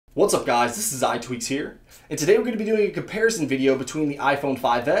What's up guys, this is iTweaks here, and today we're going to be doing a comparison video between the iPhone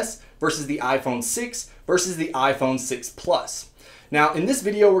 5S versus the iPhone 6 versus the iPhone 6 Plus. Now in this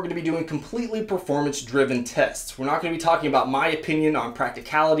video we're going to be doing completely performance driven tests. We're not going to be talking about my opinion on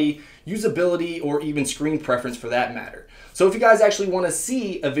practicality, usability, or even screen preference for that matter. So if you guys actually want to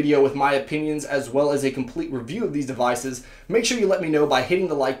see a video with my opinions as well as a complete review of these devices, make sure you let me know by hitting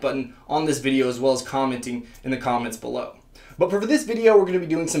the like button on this video as well as commenting in the comments below. But for this video, we're going to be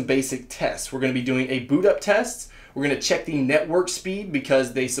doing some basic tests. We're going to be doing a boot up test. We're going to check the network speed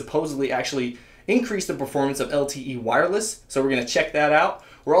because they supposedly actually increase the performance of LTE wireless. So we're going to check that out.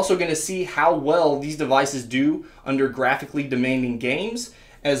 We're also going to see how well these devices do under graphically demanding games,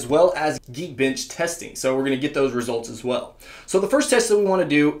 as well as Geekbench testing. So we're going to get those results as well. So the first test that we want to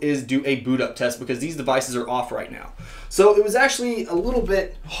do is do a boot up test because these devices are off right now. So it was actually a little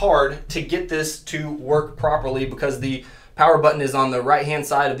bit hard to get this to work properly because the power button is on the right hand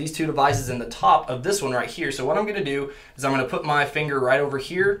side of these two devices and the top of this one right here. So what I'm going to do is I'm going to put my finger right over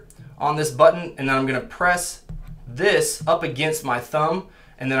here on this button, and then I'm going to press this up against my thumb,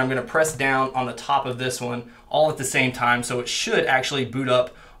 and then I'm going to press down on the top of this one all at the same time. So it should actually boot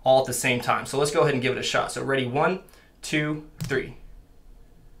up all at the same time. So let's go ahead and give it a shot. So ready, 1, 2, 3.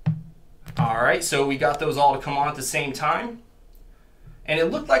 All right, so we got those all to come on at the same time. And it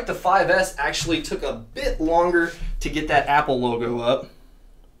looked like the 5S actually took a bit longer to get that Apple logo up.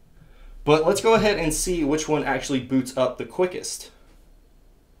 But let's go ahead and see which one actually boots up the quickest.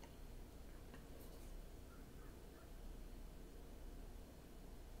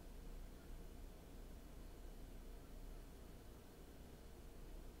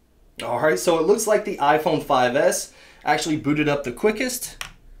 Alright, so it looks like the iPhone 5S actually booted up the quickest.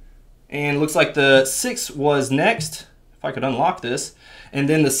 And it looks like the 6 was next. If I could unlock this, and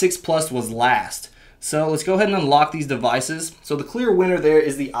then the 6 Plus was last. So let's go ahead and unlock these devices. So the clear winner there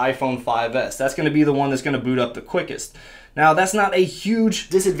is the iPhone 5S. That's going to be the one that's going to boot up the quickest. Now that's not a huge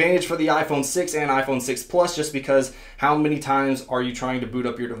disadvantage for the iPhone 6 and iPhone 6 Plus, just because how many times are you trying to boot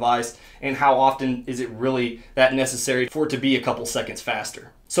up your device and how often is it really that necessary for it to be a couple seconds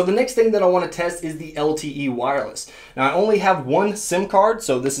faster. So the next thing that I want to test is the LTE wireless. Now I only have one SIM card,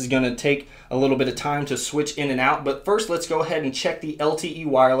 so this is going to take a little bit of time to switch in and out, but first let's go ahead and check the LTE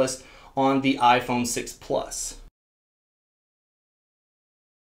wireless on the iPhone 6 Plus.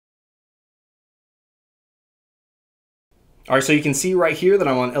 All right, so you can see right here that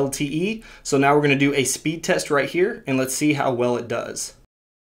I'm on LTE. So now we're going to do a speed test right here, and let's see how well it does.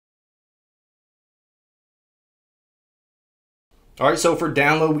 All right, so for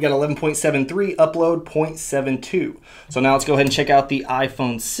download, we got 11.73, upload 0.72. So now let's go ahead and check out the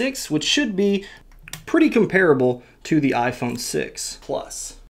iPhone 6, which should be pretty comparable to the iPhone 6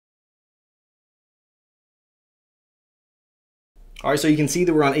 Plus. All right, so you can see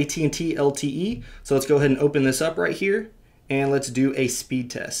that we're on AT&T LTE. So let's go ahead and open this up right here, and let's do a speed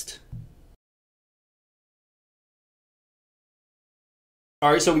test.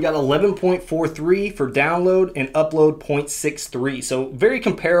 All right, so we got 11.43 for download and upload 0.63. So very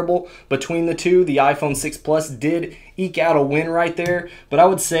comparable between the two. The iPhone 6 Plus did eke out a win right there, but I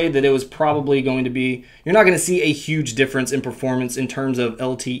would say that it was probably going to be, you're not going to see a huge difference in performance in terms of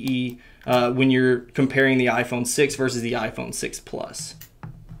LTE when you're comparing the iPhone 6 versus the iPhone 6 Plus.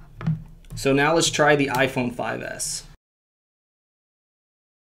 So now let's try the iPhone 5S.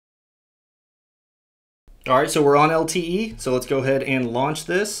 All right, so we're on LTE, so let's go ahead and launch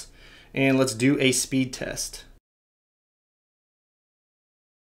this, and let's do a speed test.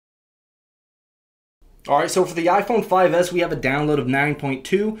 All right, so for the iPhone 5S, we have a download of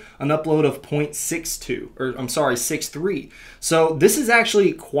 9.2, an upload of 0.62, or I'm sorry, 6.3. So this is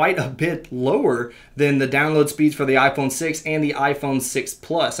actually quite a bit lower than the download speeds for the iPhone 6 and the iPhone 6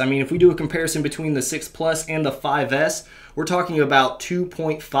 Plus. I mean, if we do a comparison between the 6 Plus and the 5S, we're talking about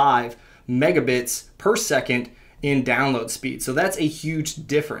 2.5 megabits per second in download speed. So that's a huge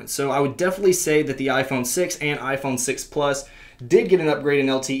difference. So I would definitely say that the iPhone 6 and iPhone 6 Plus did get an upgrade in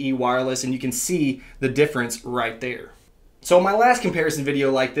LTE wireless, and you can see the difference right there. So in my last comparison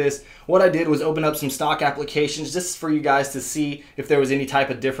video like this, what I did was open up some stock applications just for you guys to see if there was any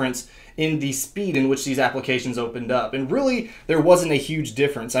type of difference in the speed in which these applications opened up. And really, there wasn't a huge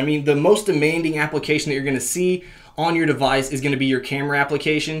difference. I mean, the most demanding application that you're going to see on your device is going to be your camera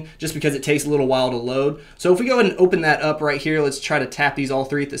application, just because it takes a little while to load. So if we go ahead and open that up right here, let's try to tap these all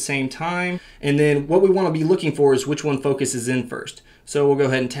three at the same time. And then what we want to be looking for is which one focuses in first. So we'll go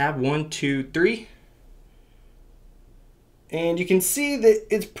ahead and tap 1, 2, 3. And you can see that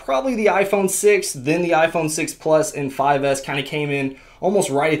it's probably the iPhone 6, then the iPhone 6 Plus and 5S kind of came in almost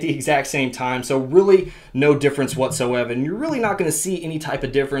right at the exact same time. So really no difference whatsoever. And you're really not going to see any type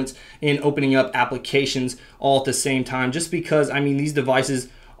of difference in opening up applications all at the same time, just because, I mean, these devices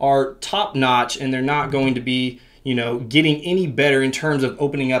are top notch and they're not going to be, you know, getting any better in terms of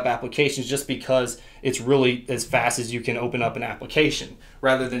opening up applications just because it's really as fast as you can open up an application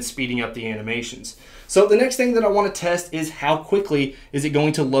rather than speeding up the animations. So the next thing that I want to test is how quickly is it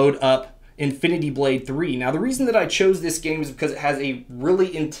going to load up Infinity Blade 3. Now the reason that I chose this game is because it has a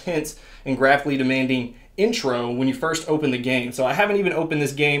really intense and graphically demanding intro when you first open the game. So I haven't even opened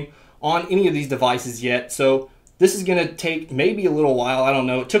this game on any of these devices yet. So this is going to take maybe a little while. I don't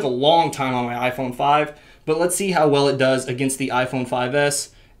know. It took a long time on my iPhone 5, but let's see how well it does against the iPhone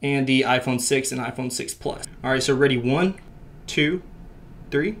 5S and the iPhone 6 and iPhone 6 Plus. All right, so ready, 1, 2,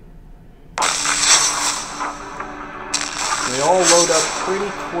 3. They all load up pretty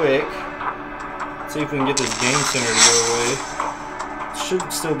quick. Let's see if we can get this game center to go away. It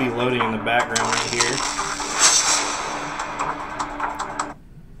should still be loading in the background right here.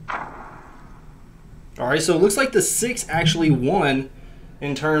 All right, so it looks like the 6 actually won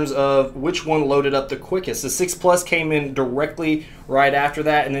in terms of which one loaded up the quickest. The 6 Plus came in directly right after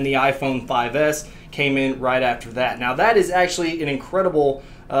that, and then the iPhone 5S came in right after that. Now that is actually an incredible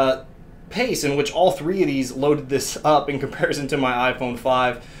pace in which all three of these loaded this up in comparison to my iPhone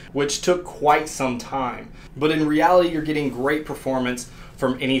 5, which took quite some time. But in reality, you're getting great performance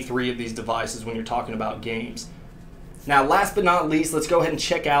from any three of these devices when you're talking about games. Now, last but not least, let's go ahead and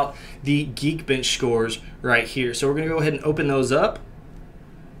check out the Geekbench scores right here. So we're going to go ahead and open those up,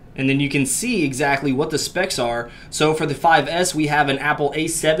 and then you can see exactly what the specs are. So for the 5S, we have an Apple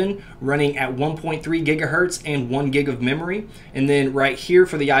A7 running at 1.3 gigahertz and 1 gig of memory. And then right here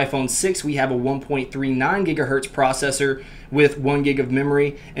for the iPhone 6, we have a 1.39 gigahertz processor with 1 gig of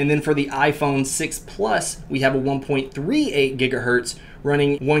memory. And then for the iPhone 6 Plus, we have a 1.38 gigahertz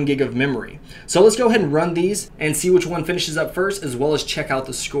running 1 gig of memory. So let's go ahead and run these and see which one finishes up first, as well as check out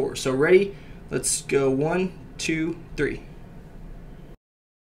the score. So ready? Let's go 1, 2, 3.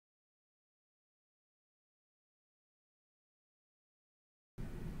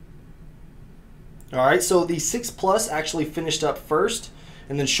 All right, so the 6 Plus actually finished up first,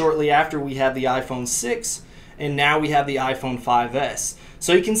 and then shortly after we have the iPhone 6, and now we have the iPhone 5S.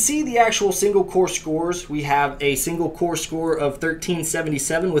 So you can see the actual single core scores. We have a single core score of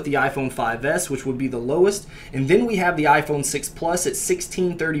 1377 with the iPhone 5S, which would be the lowest, and then we have the iPhone 6 Plus at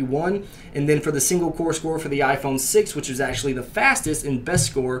 1631, and then for the single core score for the iPhone 6, which is actually the fastest and best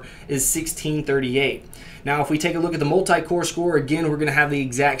score, is 1638. Now, if we take a look at the multi-core score, again, we're going to have the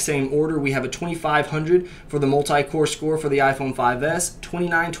exact same order. We have a 2500 for the multi-core score for the iPhone 5S,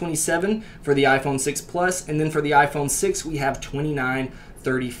 2927 for the iPhone 6 Plus, and then for the iPhone 6, we have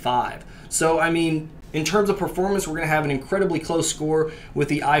 2935. So, I mean, in terms of performance, we're going to have an incredibly close score with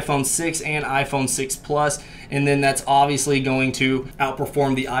the iPhone 6 and iPhone 6 Plus, and then that's obviously going to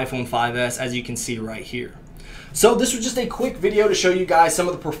outperform the iPhone 5S, as you can see right here. So this was just a quick video to show you guys some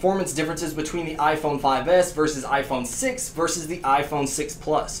of the performance differences between the iPhone 5S versus iPhone 6 versus the iPhone 6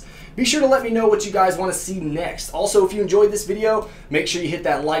 Plus. Be sure to let me know what you guys want to see next. Also, if you enjoyed this video, make sure you hit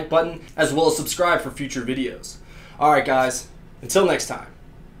that like button as well as subscribe for future videos. Alright guys, until next time,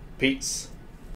 peace.